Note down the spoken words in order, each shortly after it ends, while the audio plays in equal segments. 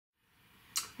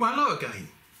Well, hello again.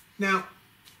 Now,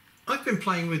 I've been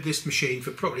playing with this machine for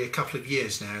probably a couple of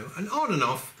years now, and on and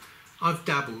off I've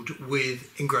dabbled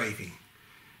with engraving.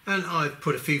 And I've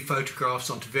put a few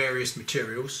photographs onto various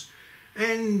materials,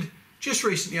 and just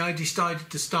recently I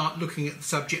decided to start looking at the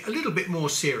subject a little bit more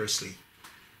seriously.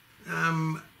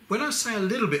 When I say a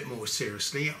little bit more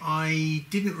seriously, I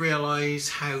didn't realise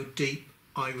how deep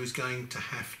I was going to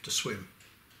have to swim.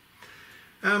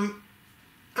 I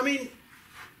mean,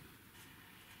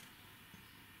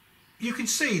 you can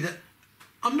see that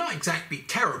I'm not exactly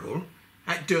terrible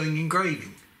at doing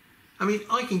engraving. I mean,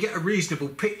 I can get a reasonable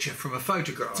picture from a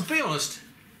photograph. To be honest,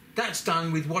 that's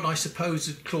done with what I suppose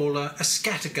I'd call a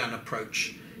scattergun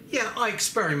approach. Yeah, I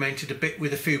experimented a bit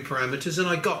with a few parameters and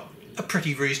I got a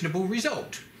pretty reasonable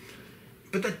result.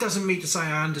 But that doesn't mean to say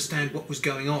I understand what was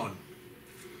going on.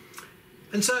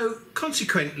 And so,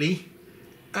 consequently,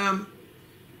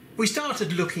 we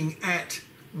started looking at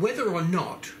whether or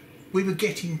not we were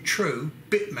getting true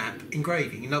bitmap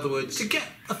engraving. In other words, to get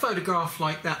a photograph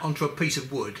like that onto a piece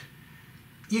of wood,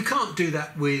 you can't do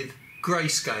that with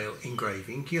grayscale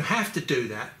engraving. You have to do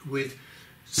that with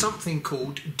something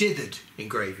called dithered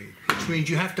engraving, which means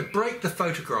you have to break the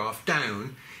photograph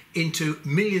down into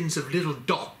millions of little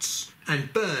dots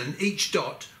and burn each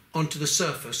dot onto the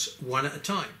surface one at a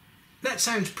time. That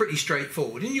sounds pretty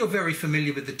straightforward, and you're very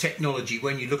familiar with the technology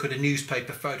when you look at a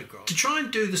newspaper photograph. To try and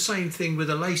do the same thing with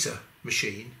a laser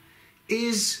machine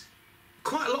is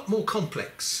quite a lot more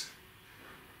complex.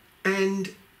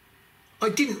 And I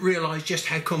didn't realise just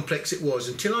how complex it was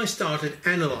until I started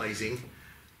analysing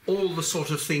all the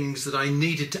sort of things that I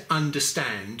needed to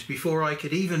understand before I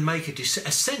could even make a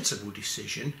sensible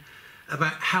decision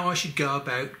about how I should go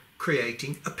about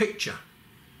creating a picture.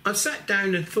 I've sat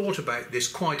down and thought about this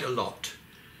quite a lot,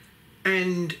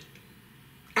 and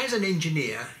as an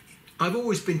engineer I've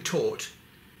always been taught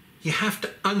you have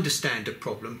to understand a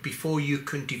problem before you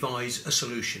can devise a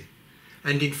solution,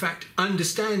 and in fact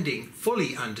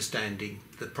fully understanding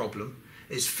the problem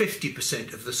is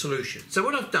 50% of the solution. So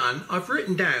what I've done, I've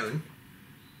written down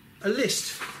a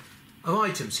list of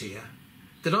items here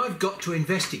that I've got to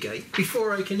investigate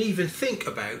before I can even think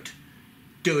about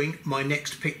doing my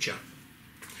next picture.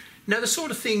 Now, the sort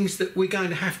of things that we're going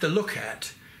to have to look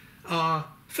at are,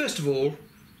 first of all,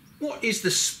 what is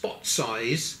the spot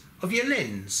size of your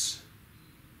lens?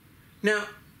 Now,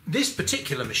 this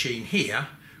particular machine here,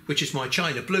 which is my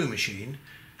China Blue machine,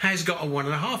 has got a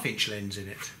 1.5 inch lens in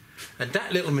it. And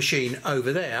that little machine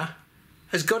over there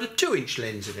has got a 2-inch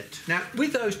lens in it. Now,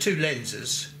 with those two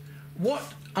lenses,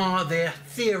 what are their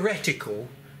theoretical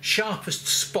sharpest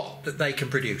spot that they can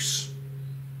produce?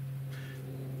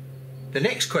 The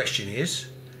next question is,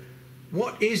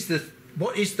 what is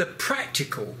the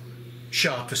practical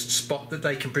sharpest spot that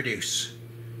they can produce?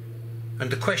 And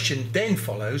the question then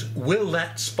follows, will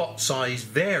that spot size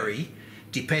vary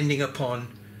depending upon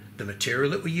the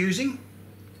material that we're using,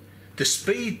 the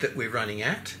speed that we're running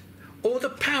at, or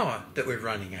the power that we're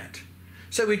running at?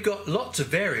 So we've got lots of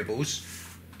variables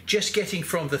just getting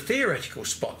from the theoretical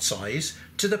spot size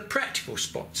to the practical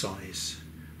spot size.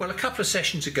 Well, a couple of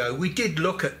sessions ago we did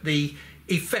look at the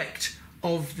effect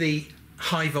of the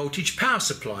high voltage power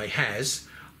supply has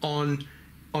on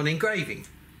engraving.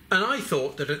 And I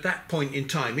thought that at that point in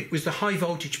time it was the high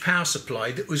voltage power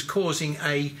supply that was causing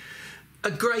a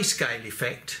grayscale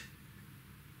effect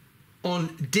on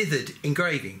dithered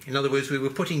engraving. In other words, we were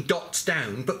putting dots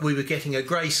down, but we were getting a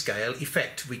grayscale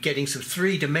effect. We're getting some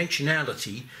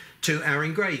three-dimensionality to our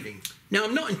engraving. Now,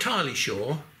 I'm not entirely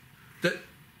sure that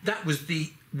that was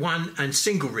the one and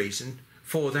single reason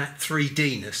for that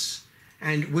 3D-ness.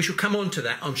 And we shall come on to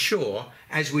that, I'm sure,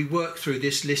 as we work through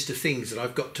this list of things that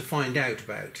I've got to find out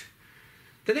about.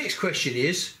 The next question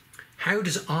is, how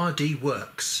does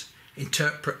RDWorks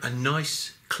interpret a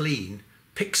nice, clean,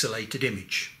 pixelated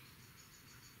image?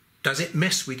 Does it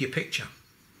mess with your picture?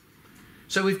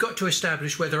 So we've got to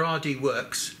establish whether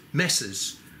RDWorks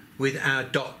messes with our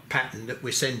dot pattern that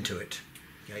we send to it.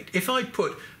 Okay. If I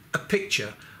put a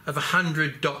picture of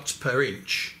 100 dots per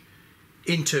inch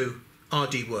into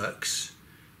RDWorks,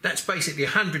 that's basically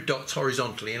 100 dots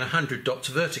horizontally and 100 dots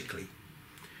vertically.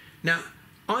 Now,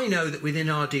 I know that within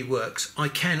RDWorks I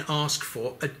can ask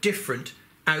for a different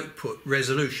output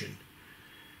resolution.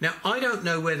 Now, I don't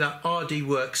know whether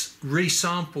RDWorks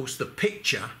resamples the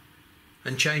picture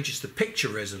and changes the picture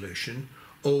resolution,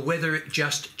 or whether it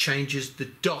just changes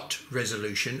the dot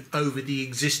resolution over the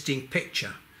existing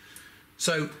picture.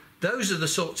 So those are the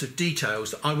sorts of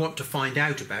details that I want to find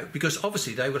out about, because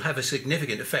obviously they will have a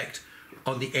significant effect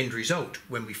on the end result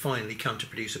when we finally come to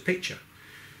produce a picture.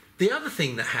 The other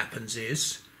thing that happens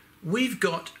is we've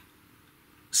got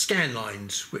scan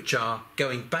lines which are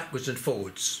going backwards and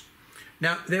forwards.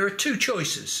 Now there are two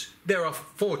choices. There are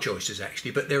four choices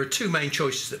actually, but there are two main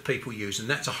choices that people use, and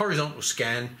that's a horizontal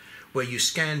scan where you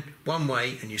scan one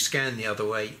way and you scan the other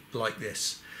way like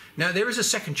this. Now there is a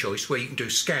second choice where you can do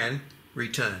scan,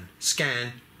 return,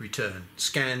 scan, return,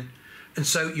 scan, and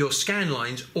so your scan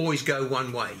lines always go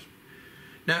one way.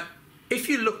 Now if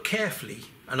you look carefully,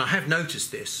 and I have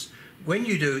noticed this, when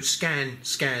you do scan,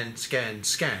 scan, scan,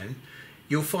 scan,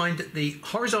 you'll find that the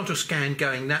horizontal scan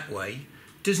going that way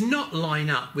does not line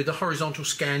up with the horizontal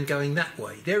scan going that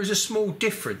way. There is a small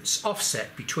difference,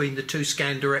 offset, between the two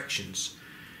scan directions.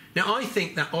 Now I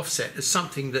think that offset is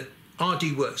something that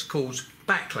RDWorks calls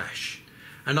backlash,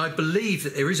 and I believe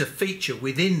that there is a feature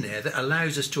within there that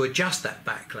allows us to adjust that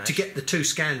backlash to get the two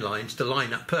scan lines to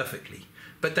line up perfectly.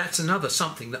 But that's another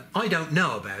something that I don't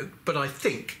know about, but I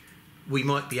think we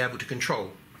might be able to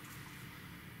control.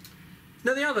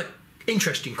 Now the other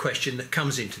interesting question that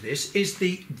comes into this is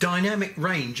the dynamic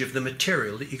range of the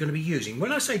material that you're going to be using.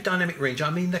 When I say dynamic range,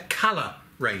 I mean the colour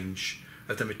range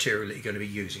of the material that you're going to be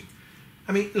using.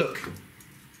 I mean, look,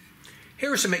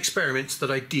 here are some experiments that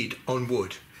I did on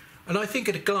wood, and I think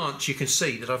at a glance you can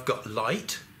see that I've got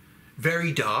light,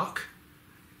 very dark,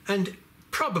 and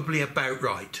probably about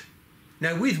right.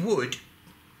 Now with wood,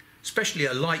 especially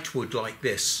a light wood like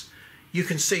this, you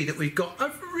can see that we've got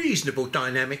a reasonable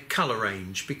dynamic colour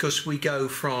range, because we go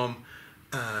from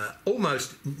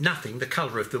almost nothing, the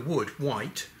colour of the wood,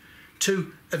 white,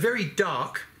 to a very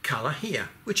dark colour here,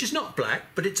 which is not black,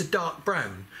 but it's a dark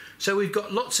brown. So we've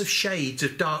got lots of shades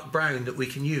of dark brown that we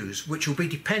can use, which will be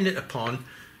dependent upon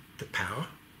the power,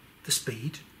 the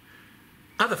speed,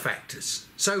 other factors.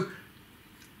 So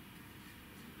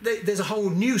there's a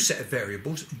whole new set of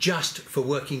variables just for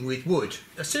working with wood.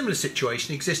 A similar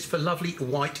situation exists for lovely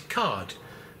white card,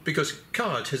 because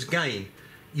card has, again,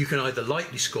 you can either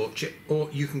lightly scorch it or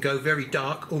you can go very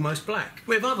dark, almost black.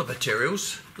 We have other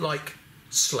materials like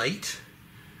slate,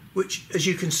 which, as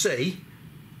you can see,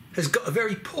 has got a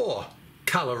very poor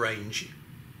colour range.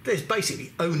 There's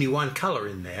basically only one colour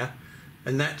in there,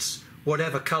 and that's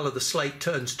whatever colour the slate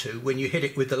turns to when you hit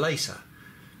it with the laser.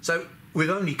 So we've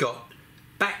only got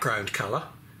background colour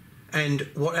and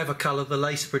whatever colour the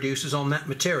laser produces on that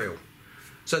material.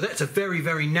 So that's a very,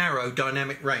 very narrow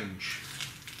dynamic range.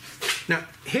 Now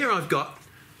here I've got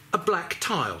a black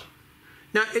tile.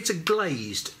 Now it's a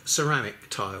glazed ceramic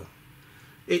tile.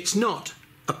 It's not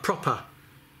a proper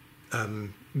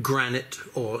granite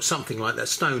or something like that,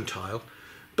 stone tile,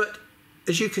 but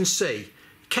as you can see,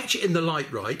 catch it in the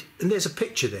light right and there's a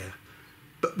picture there.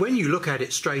 But when you look at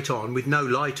it straight on with no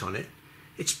light on it,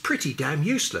 it's pretty damn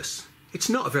useless. It's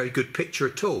not a very good picture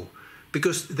at all,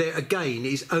 because there again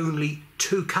is only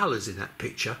two colours in that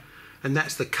picture, and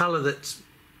that's the colour that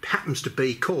happens to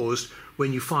be caused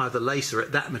when you fire the laser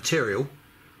at that material,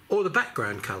 or the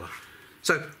background colour.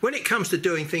 So when it comes to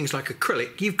doing things like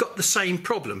acrylic, you've got the same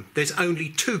problem. There's only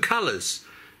two colours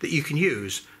that you can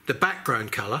use, the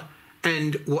background colour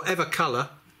and whatever colour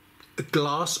the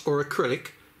glass or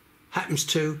acrylic happens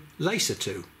to laser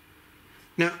to.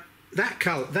 Now that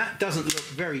colour, that doesn't look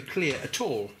very clear at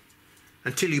all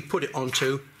until you put it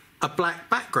onto a black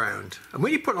background. And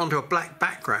when you put it onto a black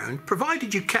background,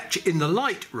 provided you catch it in the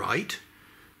light right,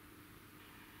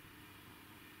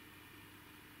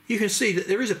 you can see that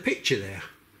there is a picture there.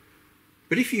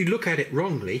 But if you look at it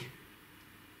wrongly,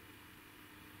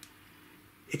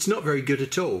 it's not very good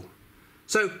at all.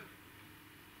 So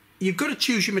you've got to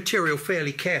choose your material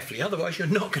fairly carefully, otherwise you're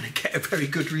not going to get a very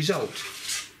good result.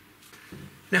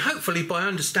 Now hopefully by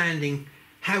understanding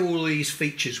how all these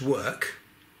features work,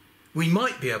 we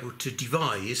might be able to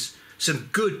devise some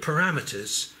good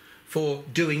parameters for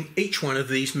doing each one of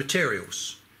these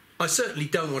materials. I certainly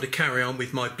don't want to carry on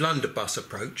with my blunderbuss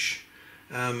approach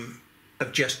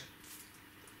of just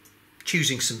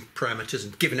choosing some parameters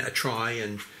and giving it a try,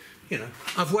 and you know,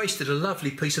 I've wasted a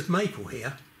lovely piece of maple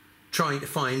here trying to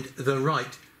find the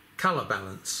right colour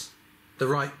balance, the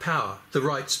right power, the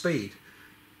right speed.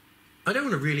 I don't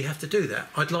want to really have to do that.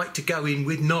 I'd like to go in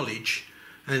with knowledge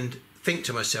and think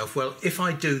to myself, well, if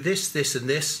I do this, this and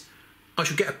this, I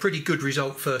should get a pretty good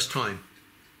result first time.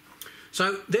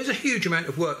 So there's a huge amount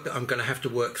of work that I'm going to have to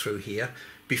work through here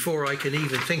before I can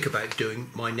even think about doing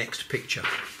my next picture.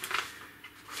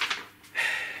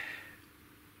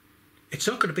 It's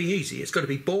not going to be easy, it's going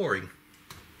to be boring.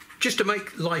 Just to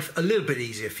make life a little bit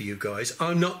easier for you guys,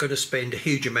 I'm not going to spend a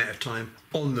huge amount of time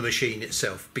on the machine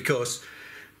itself, because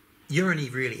you're only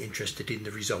really interested in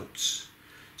the results.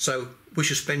 So we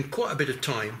should spend quite a bit of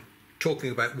time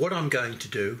talking about what I'm going to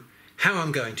do, how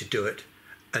I'm going to do it,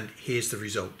 and here's the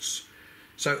results.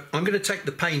 So I'm going to take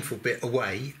the painful bit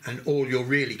away, and all you're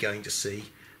really going to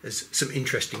see is some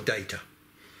interesting data.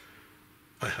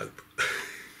 I hope.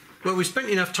 Well, we've spent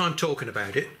enough time talking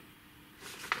about it.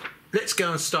 Let's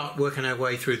go and start working our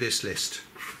way through this list.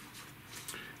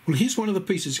 Well, here's one of the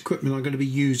pieces of equipment I'm going to be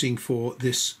using for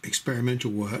this experimental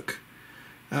work.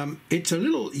 It's a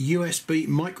little USB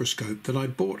microscope that I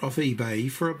bought off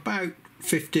eBay for about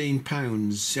 £15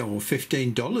 or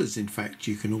 $15, in fact,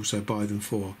 you can also buy them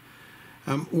for.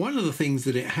 One of the things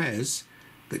that it has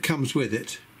that comes with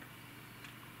it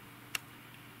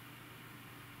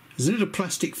is a little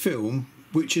plastic film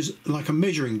which is like a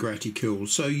measuring graticule,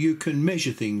 so you can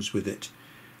measure things with it.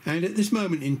 And at this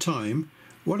moment in time,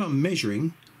 what I'm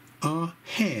measuring are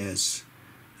hairs.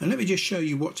 And let me just show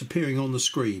you what's appearing on the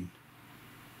screen.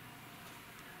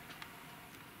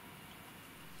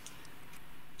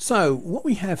 So what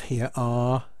we have here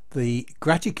are the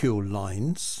graticule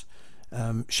lines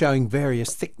showing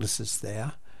various thicknesses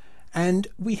there, and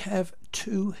we have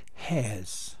two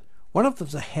hairs. One of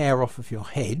them's a hair off of your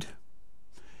head,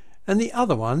 and the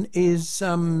other one is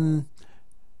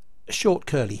short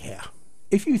curly hair.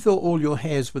 If you thought all your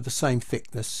hairs were the same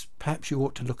thickness, perhaps you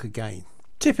ought to look again.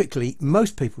 Typically,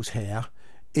 most people's hair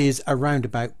is around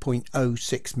about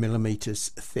 0.06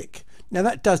 millimeters thick. Now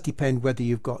that does depend whether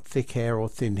you've got thick hair or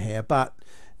thin hair, but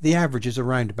the average is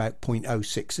around about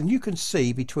 0.06, and you can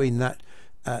see between that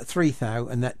 3 thou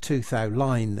and that 2 thou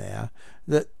line there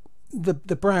that the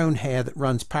brown hair that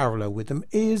runs parallel with them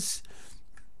is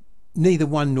neither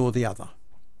one nor the other.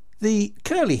 The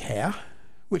curly hair,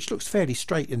 which looks fairly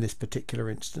straight in this particular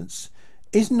instance,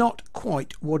 is not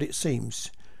quite what it seems.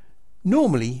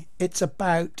 Normally it's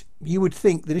about, you would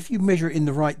think that if you measure it in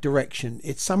the right direction,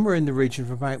 it's somewhere in the region of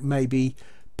about maybe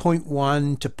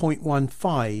 0.1 to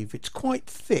 0.15. It's quite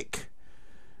thick,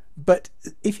 but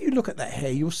if you look at that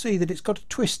hair, you'll see that it's got a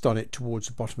twist on it towards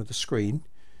the bottom of the screen,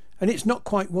 and it's not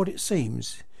quite what it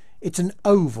seems. It's an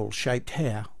oval shaped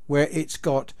hair where it's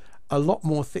got a lot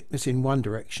more thickness in one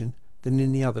direction than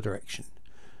in the other direction.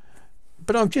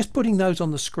 But I'm just putting those on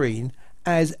the screen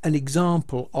as an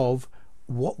example of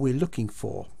what we're looking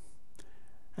for.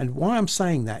 And why I'm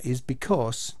saying that is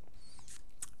because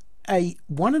a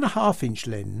 1.5 inch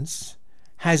lens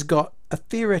has got a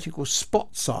theoretical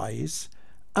spot size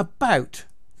about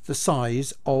the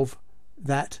size of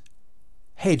that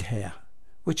head hair,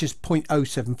 which is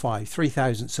 0.075,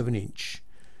 0.003 of an inch.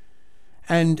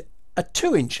 And a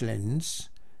 2 inch lens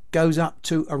goes up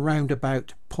to around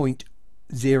about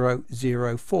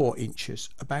 0.004 inches,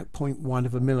 about 0.1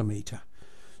 of a millimeter.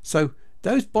 So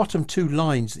those bottom two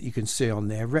lines that you can see on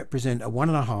there represent a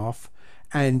 1.5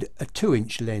 and a 2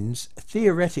 inch lens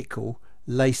theoretical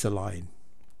laser line.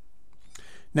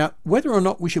 Now, whether or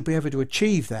not we should be able to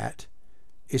achieve that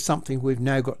is something we've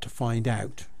now got to find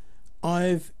out.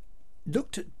 I've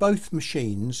looked at both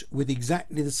machines with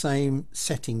exactly the same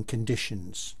setting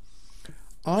conditions.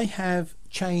 I have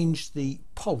changed the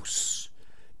pulse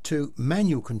to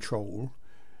manual control,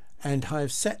 and I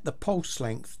have set the pulse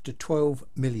length to 12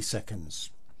 milliseconds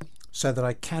so that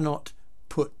I cannot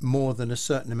put more than a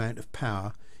certain amount of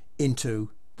power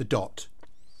into the dot.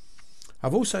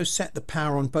 I've also set the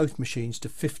power on both machines to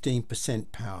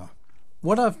 15% power.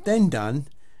 What I've then done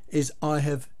is I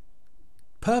have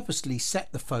purposely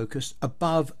set the focus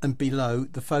above and below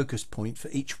the focus point for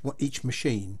each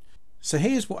machine. So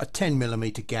here's what a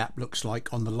 10mm gap looks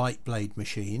like on the light blade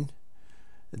machine.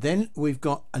 Then we've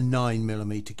got a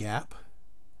 9mm gap.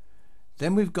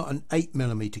 Then we've got an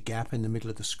 8mm gap in the middle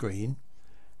of the screen.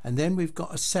 And then we've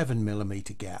got a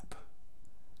 7mm gap.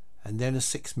 And then a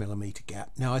 6mm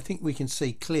gap. Now I think we can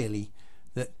see clearly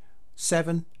that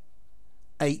 7,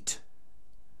 8,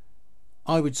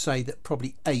 I would say that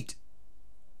probably 8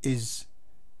 is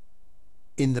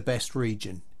in the best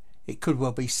region. It could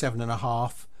well be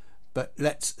 7.5, but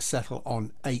let's settle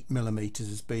on 8mm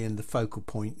as being the focal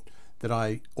point that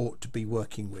I ought to be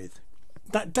working with.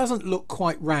 That doesn't look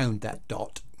quite round, that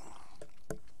dot,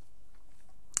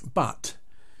 but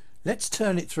let's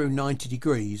turn it through 90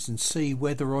 degrees and see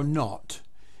whether or not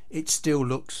it still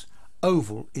looks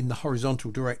oval in the horizontal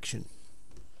direction.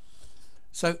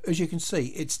 So as you can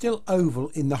see, it's still oval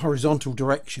in the horizontal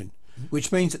direction,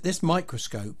 which means that this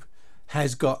microscope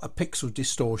has got a pixel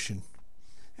distortion.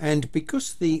 And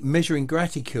because the measuring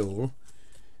graticule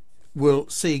will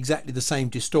see exactly the same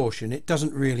distortion, it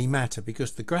doesn't really matter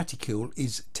because the graticule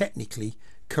is technically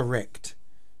correct.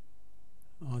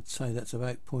 I'd say that's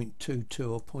about 0.22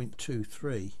 or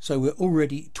 0.23. So we're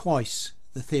already twice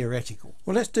the theoretical.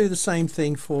 Well, let's do the same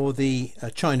thing for the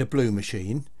China Blue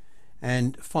machine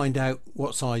and find out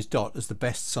what size dot is the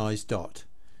best size dot.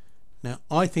 Now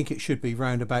I think it should be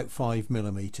round about 5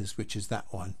 millimeters, which is that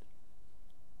one.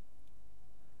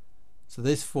 So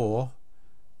there's 4,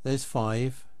 there's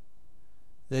 5,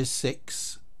 there's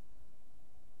 6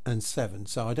 and 7.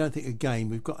 So I don't think again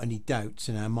we've got any doubts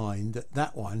in our mind that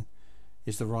that one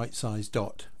is the right size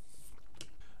dot.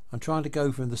 I'm trying to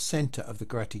go from the center of the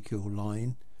graticule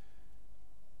line.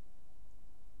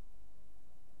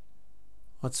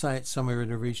 I'd say it's somewhere in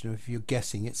the region of, if you're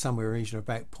guessing, it's somewhere in the region of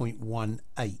about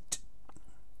 0.18.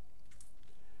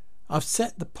 I've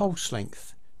set the pulse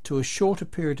length to as short a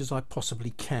period as I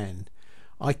possibly can.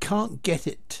 I can't get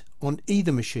it on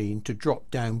either machine to drop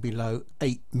down below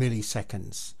 8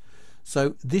 milliseconds.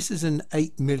 So this is an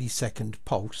 8 millisecond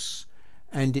pulse,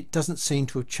 and it doesn't seem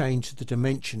to have changed the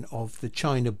dimension of the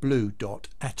China blue dot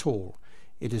at all.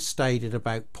 It has stayed at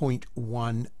about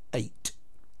 0.18.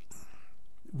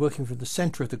 Working from the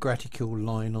center of the graticule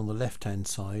line on the left hand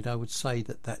side, I would say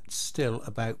that that's still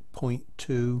about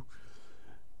 0.23,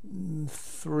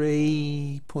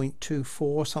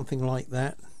 0.24, something like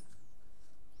that.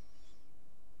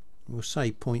 We'll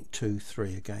say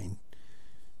 0.23 again.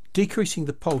 Decreasing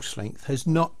the pulse length has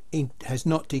not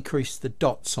decreased the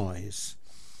dot size.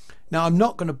 Now I'm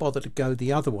not going to bother to go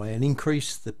the other way and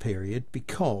increase the period,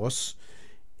 because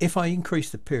if I increase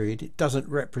the period it doesn't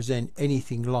represent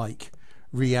anything like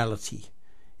reality.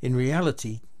 In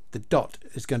reality the dot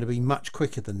is going to be much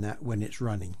quicker than that when it's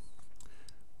running.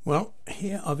 Well,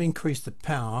 here I've increased the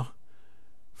power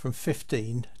from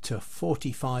 15 to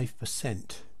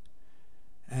 45%,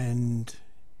 and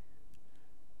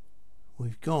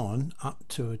we've gone up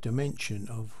to a dimension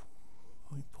of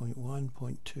 0.1,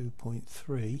 0.2,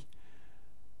 0.3.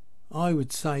 I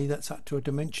would say that's up to a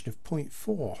dimension of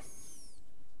 0.4,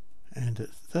 and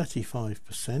at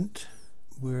 35%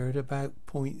 we're at about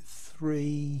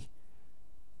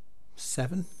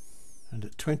 0.37, and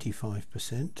at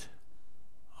 25%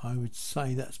 I would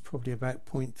say that's probably about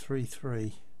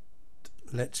 0.33.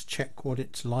 Let's check what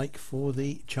it's like for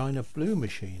the China blue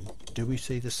machine. Do we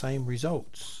see the same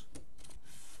results?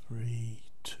 3,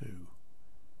 2.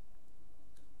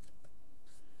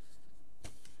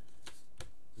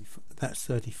 That's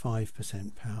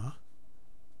 35% power.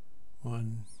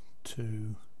 1,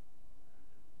 2.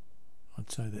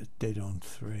 I'd say that's dead on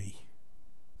 3.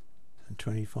 And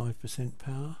 25%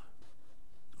 power.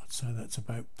 I'd say that's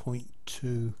about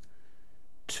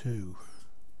 0.22.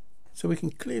 So we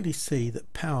can clearly see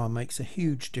that power makes a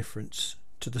huge difference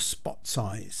to the spot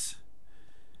size.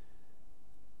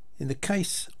 In the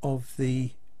case of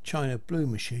the China blue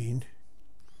machine,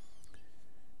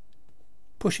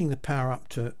 pushing the power up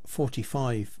to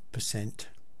 45%,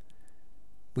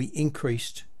 we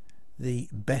increased the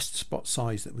best spot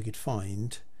size that we could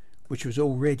find, which was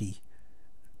already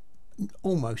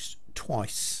almost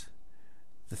twice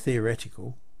the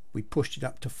theoretical. We pushed it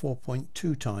up to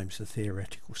 4.2 times the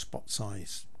theoretical spot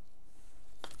size.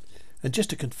 And just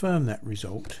to confirm that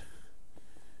result,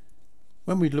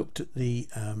 when we looked at the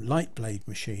light blade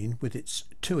machine with its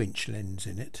 2-inch lens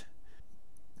in it,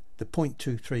 the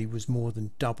 0.23 was more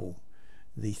than double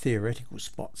the theoretical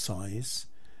spot size,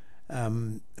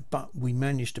 but we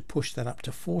managed to push that up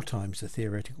to 4 times the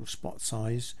theoretical spot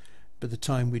size by the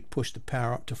time we'd pushed the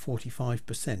power up to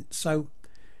 45%. So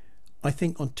I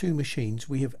think on 2 machines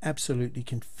we have absolutely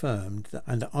confirmed that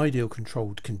under ideal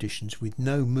controlled conditions with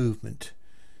no movement,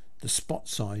 the spot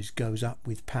size goes up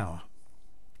with power.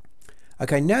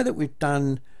 Okay, now that we've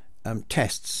done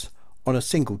tests on a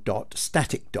single dot,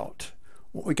 static dot,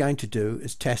 what we're going to do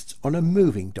is tests on a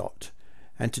moving dot.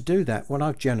 And to do that, what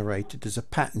I've generated is a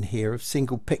pattern here of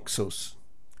single pixels.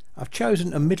 I've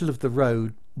chosen a middle of the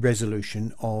road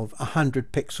resolution of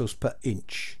 100 pixels per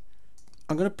inch.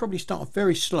 I'm going to probably start off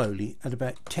very slowly at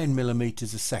about 10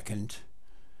 millimeters a second,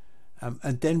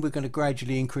 and then we're going to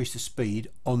gradually increase the speed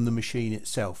on the machine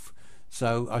itself.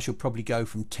 So I shall probably go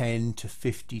from 10 to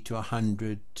 50 to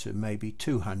 100 to maybe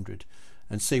 200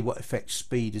 and see what effect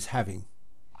speed is having.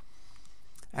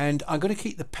 And I'm going to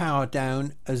keep the power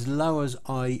down as low as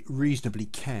I reasonably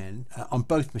can. On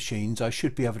both machines I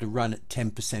should be able to run at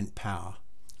 10% power.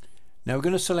 Now we're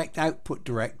going to select output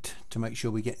direct to make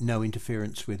sure we get no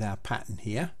interference with our pattern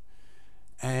here,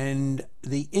 and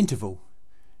the interval.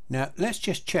 Now let's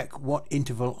just check what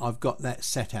interval I've got that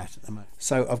set at the moment.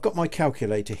 So I've got my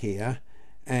calculator here,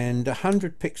 and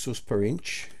 100 pixels per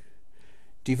inch,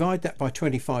 divide that by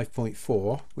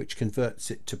 25.4, which converts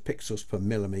it to pixels per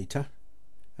millimeter,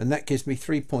 and that gives me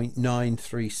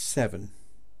 3.937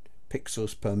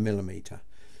 pixels per millimeter.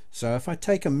 So if I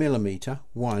take a millimeter,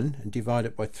 1, and divide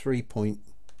it by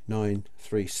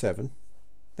 3.937,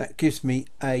 that gives me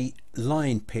a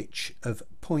line pitch of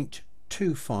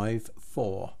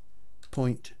 0.254.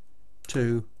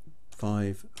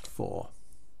 6.254.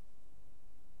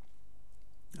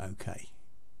 okay.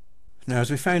 Now,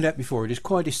 as we found out before, it is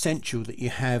quite essential that you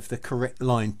have the correct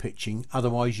line pitching,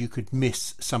 otherwise you could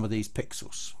miss some of these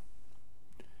pixels.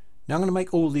 Now I'm going to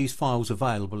make all these files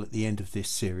available at the end of this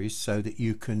series so that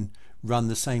you can run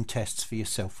the same tests for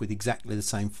yourself with exactly the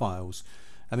same files.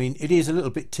 I mean, it is a little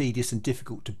bit tedious and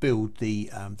difficult to build the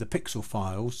pixel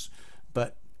files,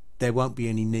 but there won't be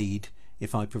any need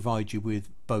if I provide you with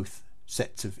both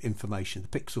sets of information,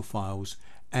 the pixel files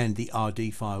and the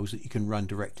RD files that you can run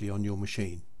directly on your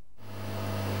machine.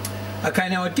 Okay,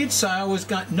 now I did say I was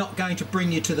not going to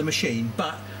bring you to the machine,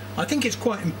 but I think it's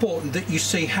quite important that you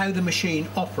see how the machine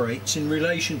operates in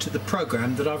relation to the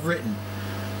program that I've written.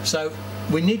 So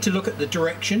we need to look at the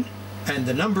direction and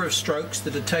the number of strokes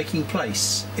that are taking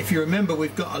place. If you remember,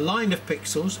 we've got a line of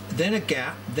pixels, then a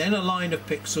gap, then a line of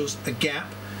pixels, a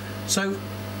gap. So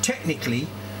technically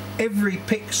every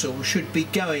pixel should be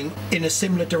going in a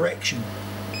similar direction.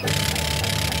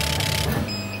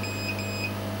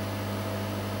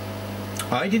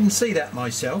 I didn't see that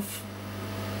myself.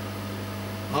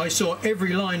 I saw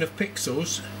every line of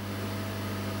pixels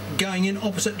going in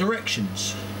opposite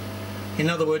directions. In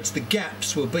other words, the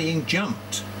gaps were being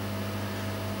jumped,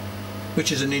 which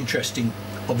is an interesting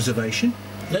observation.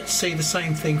 Let's see the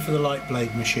same thing for the light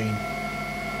blade machine.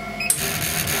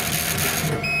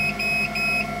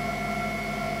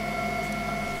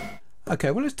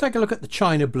 Okay, well, let's take a look at the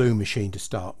China Blue machine to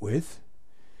start with.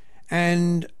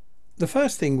 And the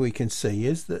first thing we can see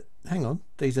is that, hang on,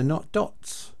 these are not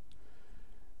dots.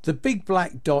 The big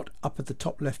black dot up at the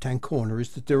top left hand corner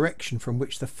is the direction from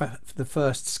which the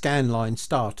first scan line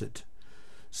started.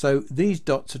 So these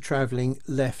dots are travelling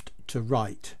left to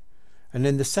right, and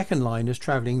then the second line is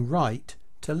travelling right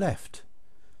to left,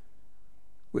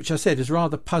 which I said is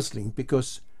rather puzzling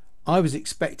because I was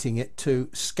expecting it to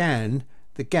scan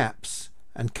the gaps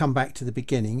and come back to the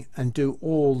beginning and do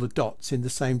all the dots in the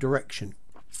same direction.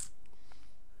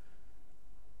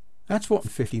 That's what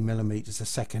 50 millimeters a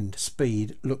second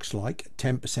speed looks like at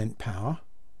 10% power.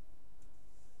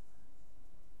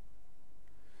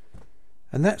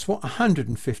 And that's what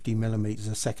 150 millimeters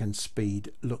a second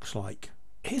speed looks like.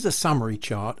 Here's a summary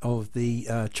chart of the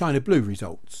China Blue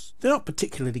results. They're not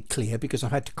particularly clear because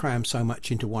I've had to cram so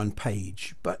much into one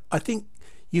page, but I think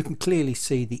you can clearly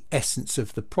see the essence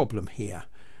of the problem here.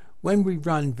 When we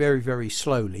run very, very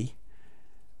slowly,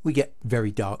 we get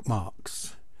very dark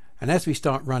marks. And as we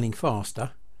start running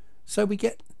faster, so we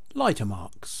get lighter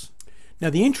marks. Now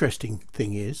the interesting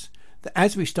thing is that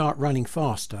as we start running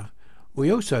faster,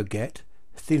 we also get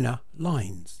thinner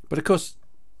lines. But of course,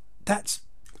 that's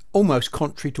almost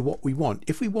contrary to what we want.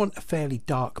 If we want a fairly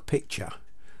dark picture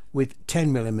with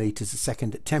 10 millimeters a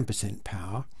second at 10%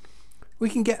 power, we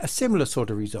can get a similar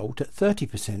sort of result at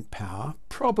 30% power,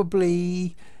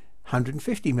 probably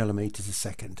 150 millimeters a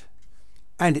second.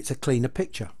 And it's a cleaner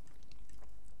picture.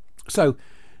 So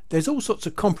there's all sorts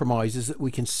of compromises that we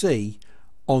can see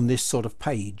on this sort of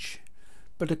page,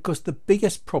 but of course the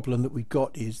biggest problem that we've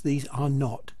got is these are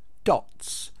not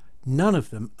dots. None of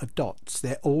them are dots,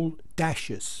 they're all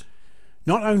dashes.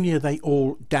 Not only are they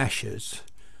all dashes,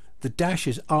 the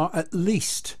dashes are at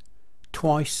least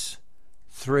twice,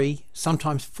 3,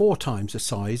 sometimes 4 times the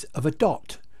size of a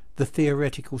dot, the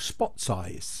theoretical spot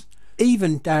size.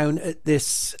 Even down at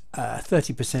this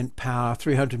 30% power,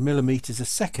 300 millimeters a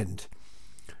second,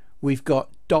 we've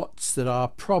got dots that are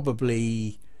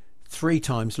probably 3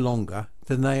 times longer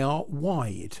than they are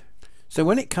wide. So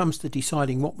when it comes to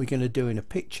deciding what we're going to do in a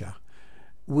picture,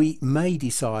 we may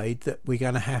decide that we're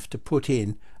going to have to put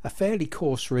in a fairly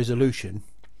coarse resolution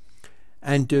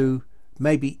and do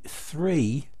maybe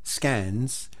 3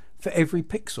 scans for every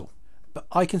pixel. But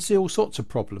I can see all sorts of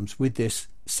problems with this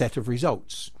set of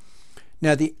results.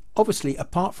 Now, obviously,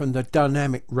 apart from the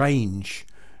dynamic range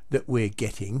that we're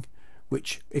getting,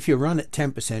 which if you run at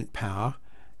 10% power,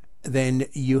 then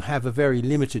you have a very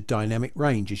limited dynamic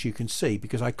range, as you can see,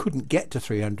 because I couldn't get to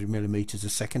 300 millimeters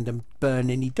a second and burn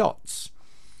any dots.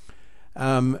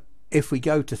 If we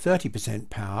go to 30%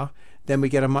 power, then we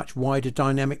get a much wider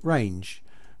dynamic range,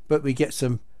 but we get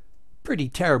some pretty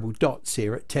terrible dots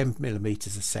here at 10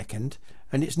 millimeters a second,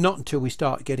 and it's not until we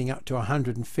start getting up to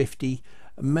 150,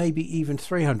 maybe even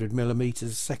 300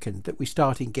 millimeters a second that we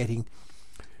start getting,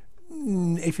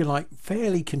 if you like,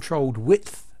 fairly controlled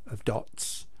width of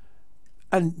dots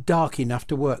and dark enough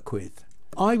to work with.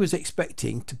 I was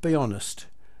expecting, to be honest,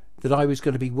 that I was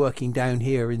going to be working down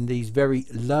here in these very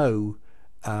low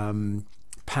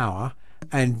power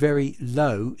and very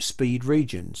low speed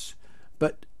regions,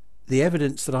 but the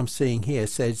evidence that I'm seeing here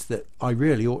says that I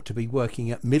really ought to be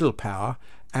working at middle power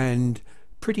and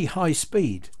pretty high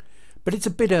speed. But it's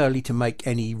a bit early to make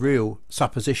any real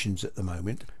suppositions at the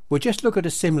moment. We'll just look at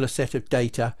a similar set of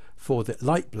data for the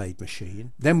light blade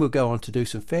machine. Then we'll go on to do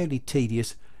some fairly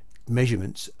tedious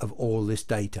measurements of all this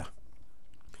data.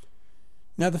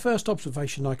 Now, the first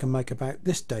observation I can make about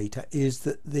this data is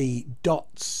that the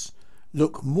dots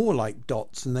look more like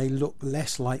dots and they look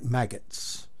less like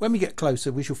maggots. When we get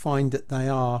closer, we shall find that they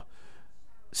are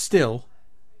still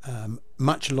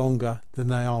much longer than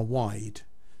they are wide.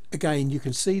 Again, you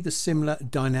can see the similar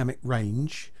dynamic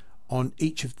range on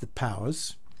each of the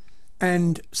powers.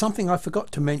 And something I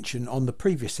forgot to mention on the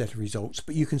previous set of results,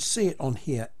 but you can see it on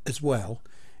here as well,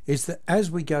 is that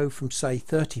as we go from, say,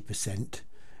 30%,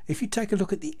 if you take a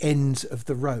look at the ends of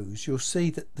the rows, you'll see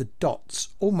that the dots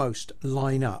almost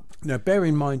line up. Now, bear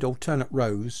in mind, alternate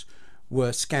rows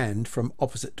were scanned from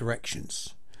opposite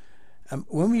directions.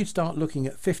 When we start looking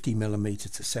at 50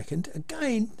 millimeters a second,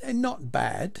 again, they're not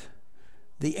bad.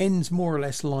 The ends more or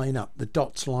less line up, the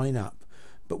dots line up.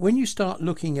 But when you start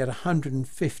looking at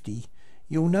 150,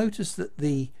 you'll notice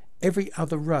that every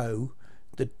other row,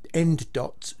 the end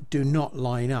dots do not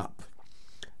line up.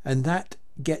 And that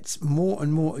gets more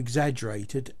and more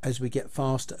exaggerated as we get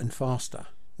faster and faster.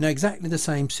 Now, exactly the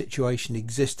same situation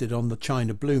existed on the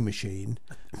China Blue machine.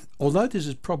 Although this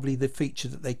is probably the feature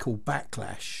that they call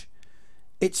backlash,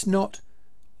 it's not,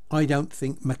 I don't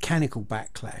think, mechanical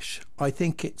backlash. I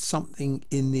think it's something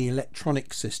in the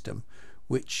electronic system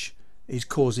which is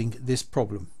causing this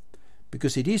problem,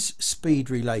 because it is speed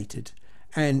related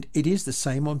and it is the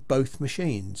same on both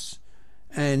machines.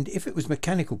 And if it was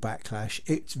mechanical backlash,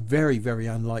 it's very, very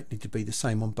unlikely to be the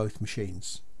same on both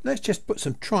machines. Let's just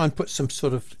try and put some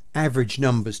sort of average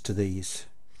numbers to these.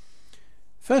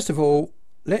 First of all,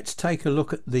 let's take a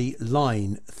look at the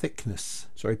line thickness.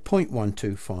 Sorry,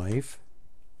 0.125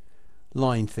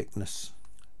 line thickness.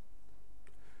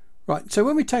 Right, so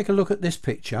when we take a look at this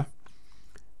picture,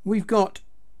 we've got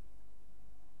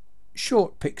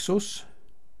short pixels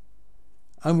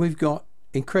and we've got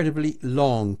incredibly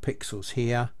long pixels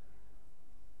here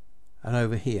and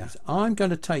over here. So I'm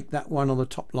going to take that one on the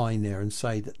top line there and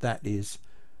say that that is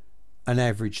an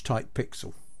average type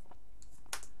pixel.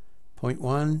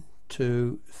 0.1,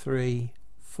 2, 3,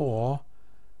 4,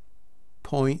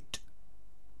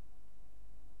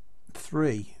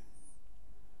 0.3,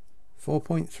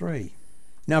 4.3.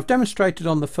 Now, I've demonstrated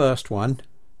on the first one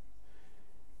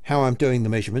how I'm doing the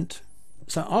measurement,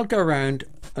 so I'll go around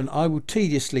and I will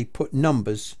tediously put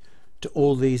numbers to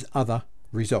all these other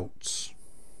results.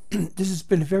 This has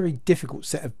been a very difficult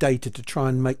set of data to try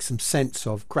and make some sense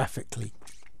of graphically,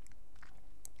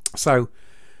 so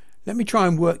let me try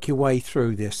and work your way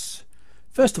through this.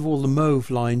 First of all, the mauve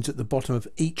lines at the bottom of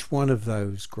each one of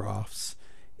those graphs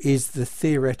is the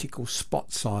theoretical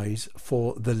spot size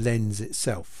for the lens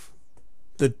itself.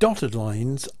 The dotted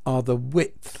lines are the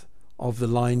width of the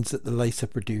lines that the laser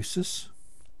produces,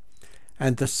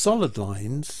 and the solid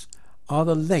lines are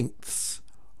the lengths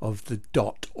of the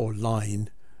dot or line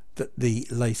that the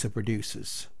laser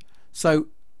produces. So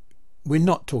we're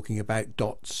not talking about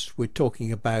dots, we're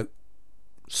talking about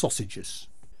sausages.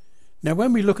 Now,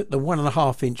 when we look at the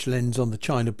 1.5 inch lens on the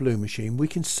China Blue machine, we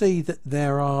can see that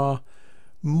there are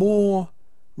more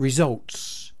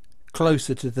results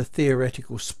closer to the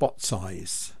theoretical spot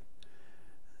size.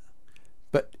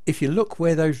 But if you look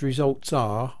where those results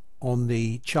are on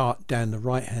the chart down the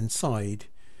right hand side,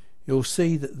 you'll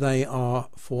see that they are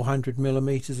 400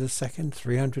 millimeters a second,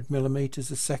 300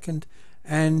 millimeters a second,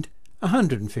 and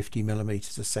 150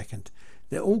 millimeters a second.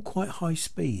 They're all quite high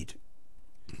speed.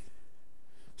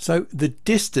 So the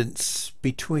distance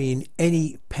between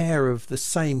any pair of the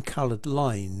same coloured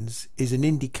lines is an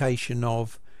indication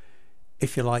of,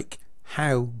 if you like,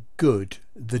 how good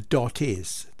the dot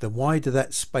is. The wider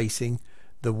that spacing,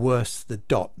 the worse the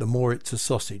dot, the more it's a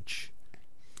sausage.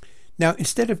 Now,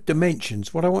 instead of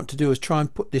dimensions, what I want to do is try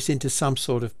and put this into some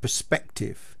sort of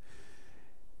perspective.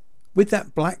 With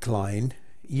that black line,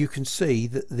 you can see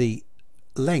that the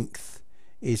length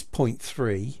is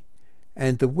 0.3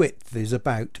 and the width is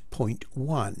about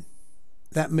 0.1.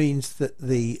 That means that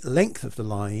the length of the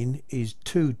line is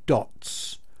 2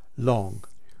 dots long.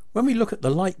 When we look at the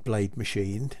light blade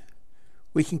machine,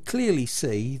 we can clearly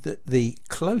see that the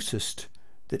closest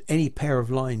that any pair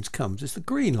of lines comes is the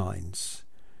green lines.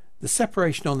 The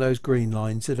separation on those green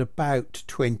lines at about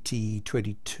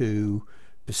 22%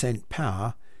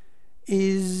 power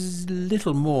is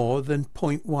little more than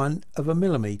 0.1 of a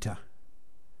millimeter.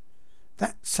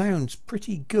 That sounds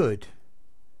pretty good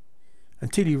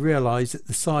until you realize that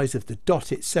the size of the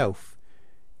dot itself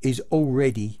is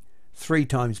already 3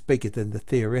 times bigger than the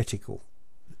theoretical.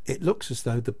 It looks as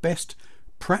though the best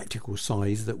practical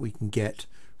size that we can get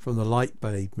from the light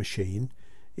blade machine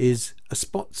is a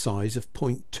spot size of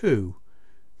 0.2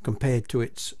 compared to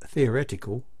its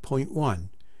theoretical 0.1. In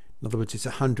other words, it's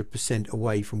 100%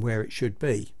 away from where it should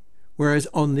be. Whereas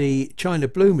on the China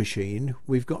Blue machine,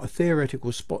 we've got a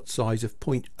theoretical spot size of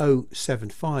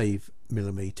 0.075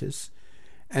 millimeters,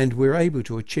 and we're able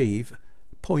to achieve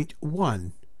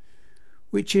 0.1,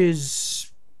 which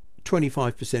is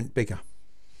 25% bigger.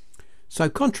 So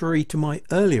contrary to my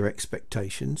earlier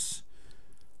expectations,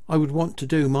 I would want to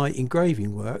do my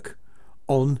engraving work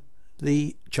on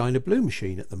the China Blue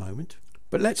machine at the moment.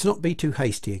 But let's not be too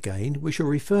hasty again. We shall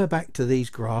refer back to these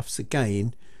graphs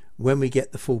again when we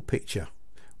get the full picture.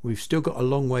 We've still got a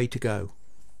long way to go.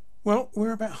 Well,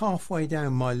 we're about halfway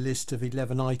down my list of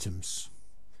 11 items,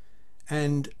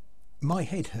 and my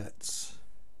head hurts.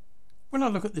 When I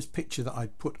look at this picture that I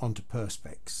put onto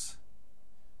Perspex,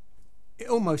 it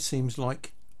almost seems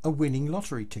like a winning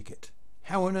lottery ticket.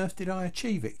 How on earth did I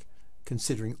achieve it,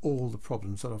 considering all the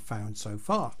problems that I've found so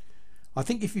far? I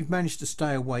think if you've managed to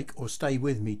stay awake or stay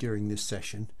with me during this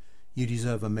session, you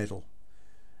deserve a medal.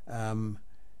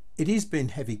 It has been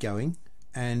heavy going,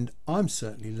 and I'm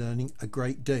certainly learning a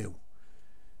great deal.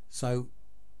 So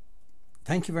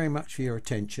thank you very much for your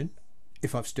attention,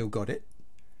 if I've still got it,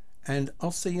 and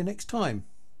I'll see you next time,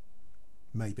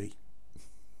 maybe.